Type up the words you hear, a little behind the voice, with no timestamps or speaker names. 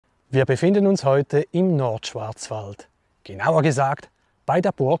Wir befinden uns heute im Nordschwarzwald, genauer gesagt bei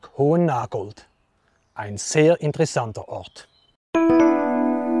der Burg Hohennagold. Ein sehr interessanter Ort.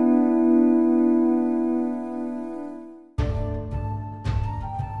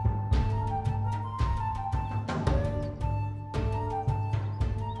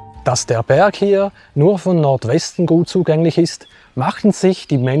 Dass der Berg hier nur von Nordwesten gut zugänglich ist, machten sich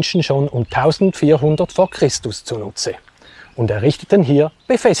die Menschen schon um 1400 vor Christus zunutze und errichteten hier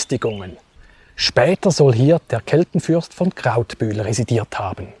Befestigungen. Später soll hier der Keltenfürst von Krautbühl residiert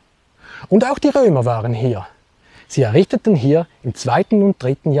haben. Und auch die Römer waren hier. Sie errichteten hier im 2. und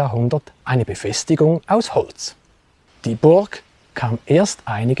 3. Jahrhundert eine Befestigung aus Holz. Die Burg kam erst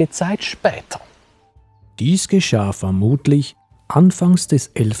einige Zeit später. Dies geschah vermutlich anfangs des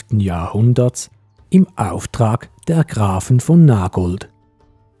 11. Jahrhunderts im Auftrag der Grafen von Nagold,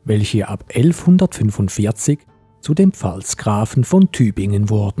 welche ab 1145 zu den Pfalzgrafen von Tübingen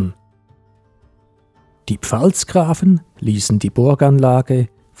wurden. Die Pfalzgrafen ließen die Burganlage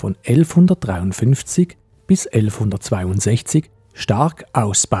von 1153 bis 1162 stark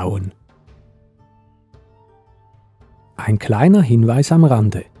ausbauen. Ein kleiner Hinweis am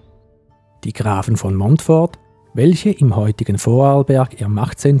Rande: Die Grafen von Montfort, welche im heutigen Vorarlberg ihr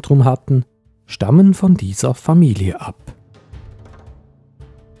Machtzentrum hatten, stammen von dieser Familie ab.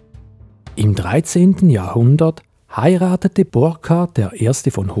 Im 13. Jahrhundert heiratete Burkhard I.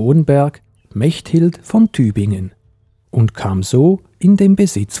 von Hohenberg Mechthild von Tübingen und kam so in den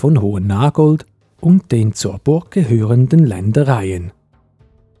Besitz von Hohennagold und den zur Burg gehörenden Ländereien.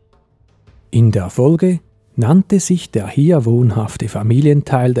 In der Folge nannte sich der hier wohnhafte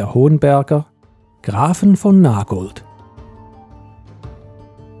Familienteil der Hohenberger Grafen von Nagold.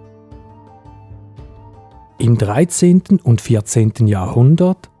 Im 13. und 14.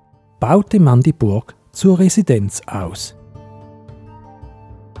 Jahrhundert baute man die Burg zur Residenz aus.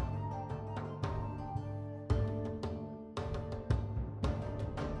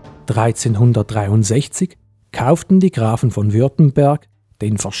 (1363) kauften die Grafen von Württemberg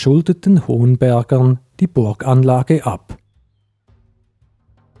den verschuldeten Hohenbergern die Burganlage ab.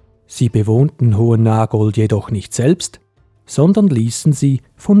 Sie bewohnten Hohennagold jedoch nicht selbst, sondern ließen sie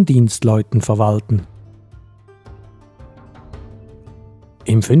von Dienstleuten verwalten.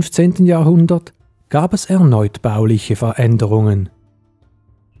 Im 15. Jahrhundert gab es erneut bauliche Veränderungen.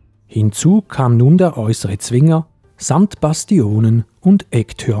 Hinzu kam nun der äußere Zwinger samt Bastionen und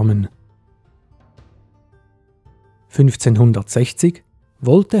Ecktürmen. 1560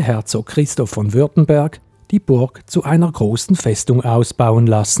 wollte Herzog Christoph von Württemberg die Burg zu einer großen Festung ausbauen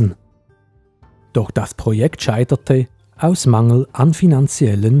lassen. Doch das Projekt scheiterte aus Mangel an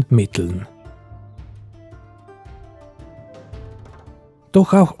finanziellen Mitteln.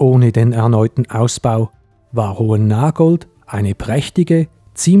 Doch auch ohne den erneuten Ausbau war Hohennagold eine prächtige,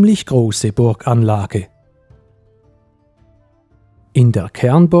 ziemlich große Burganlage. In der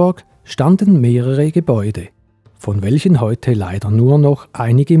Kernburg standen mehrere Gebäude, von welchen heute leider nur noch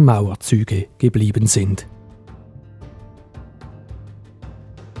einige Mauerzüge geblieben sind.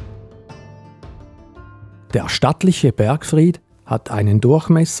 Der stattliche Bergfried hat einen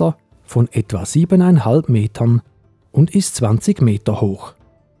Durchmesser von etwa 7,5 Metern und ist 20 Meter hoch.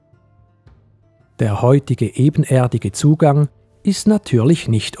 Der heutige ebenerdige Zugang ist natürlich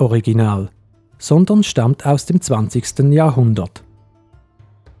nicht original, sondern stammt aus dem 20. Jahrhundert.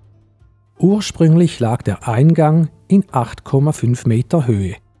 Ursprünglich lag der Eingang in 8,5 Meter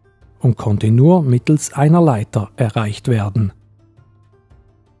Höhe und konnte nur mittels einer Leiter erreicht werden.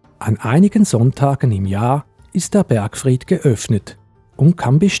 An einigen Sonntagen im Jahr ist der Bergfried geöffnet und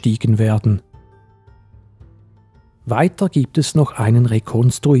kann bestiegen werden. Weiter gibt es noch einen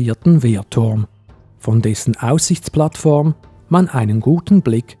rekonstruierten Wehrturm, von dessen Aussichtsplattform man einen guten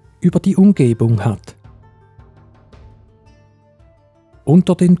Blick über die Umgebung hat.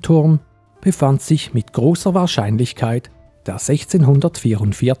 Unter dem Turm befand sich mit großer Wahrscheinlichkeit der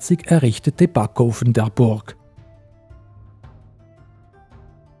 1644 errichtete Backofen der Burg.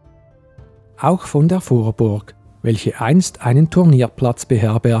 Auch von der Vorburg, welche einst einen Turnierplatz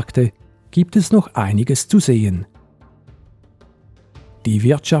beherbergte, gibt es noch einiges zu sehen. Die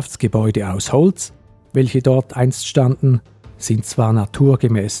Wirtschaftsgebäude aus Holz, welche dort einst standen, sind zwar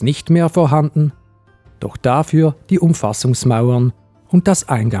naturgemäß nicht mehr vorhanden, doch dafür die Umfassungsmauern und das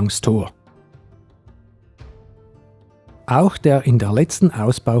Eingangstor. Auch der in der letzten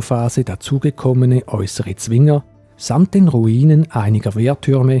Ausbauphase dazugekommene äußere Zwinger samt den Ruinen einiger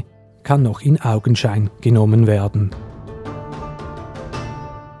Wehrtürme kann noch in Augenschein genommen werden.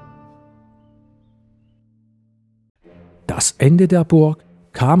 Das Ende der Burg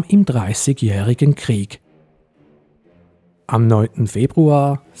kam im Dreißigjährigen Krieg. Am 9.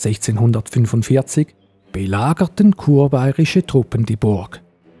 Februar 1645 belagerten kurbayerische Truppen die Burg,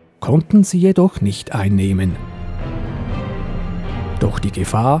 konnten sie jedoch nicht einnehmen. Doch die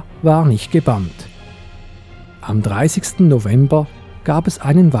Gefahr war nicht gebannt. Am 30. November gab es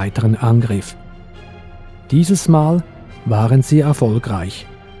einen weiteren Angriff. Dieses Mal waren sie erfolgreich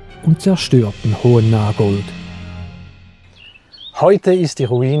und zerstörten Hohennagold. Heute ist die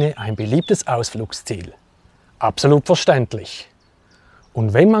Ruine ein beliebtes Ausflugsziel. Absolut verständlich.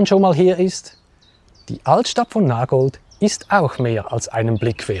 Und wenn man schon mal hier ist, die Altstadt von Nagold ist auch mehr als einen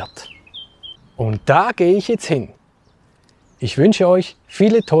Blick wert. Und da gehe ich jetzt hin. Ich wünsche euch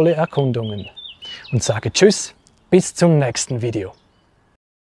viele tolle Erkundungen und sage Tschüss, bis zum nächsten Video.